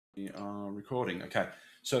We are recording. Okay,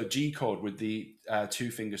 so G chord with the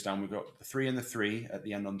 2 fingers down. We've got the 3 and the 3 at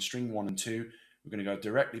the end on string 1 and 2. We're going to go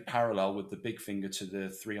directly parallel with the big finger to the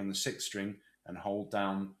 3 on the 6th string and hold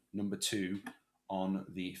down number 2 on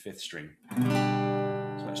the 5th string.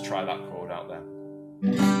 So let's try that chord out there.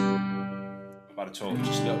 Not bad at all.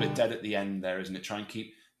 Just a little bit dead at the end there, isn't it? Try and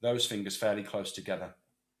keep those fingers fairly close together.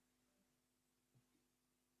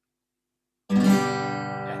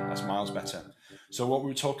 Yeah, that's miles better. So what we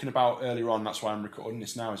were talking about earlier on, that's why I'm recording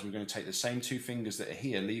this now, is we're going to take the same 2 fingers that are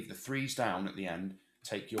here, leave the 3s down at the end,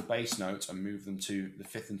 take your bass notes and move them to the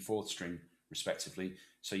 5th and 4th string, respectively.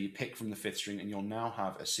 So you pick from the 5th string and you'll now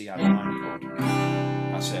have a C add 9 chord.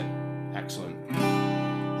 That's it. Excellent.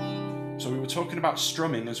 So we were talking about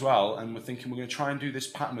strumming as well, and we're thinking we're going to try and do this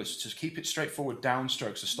pattern to keep it straightforward down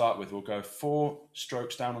strokes to start with. We'll go 4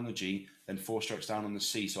 strokes down on the G, then 4 strokes down on the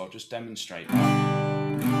C. So I'll just demonstrate that.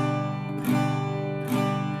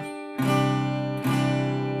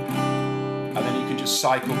 Just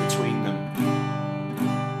cycle between them.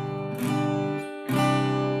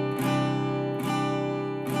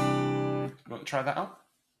 You want to try that out?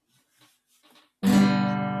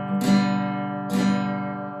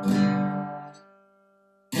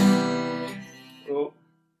 Oh.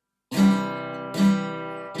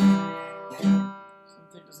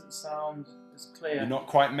 Something doesn't sound as clear. You're not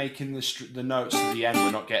quite making the notes to the end.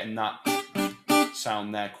 We're not getting that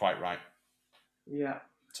sound there quite right. Yeah.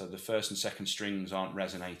 So the 1st and 2nd strings aren't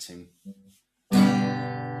resonating.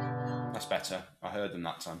 That's better. I heard them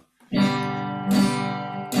that time. I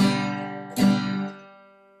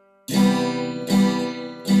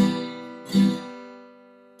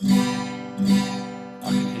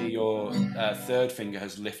can hear your 3rd finger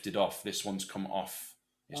has lifted off. This one's come off.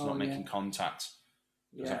 It's not making contact.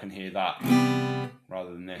 Because I can hear that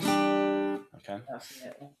rather than this. Okay. That's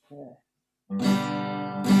it. Yeah.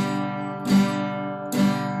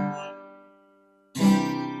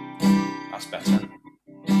 That's better.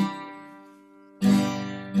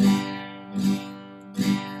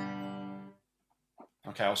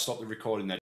 Okay, I'll stop the recording there.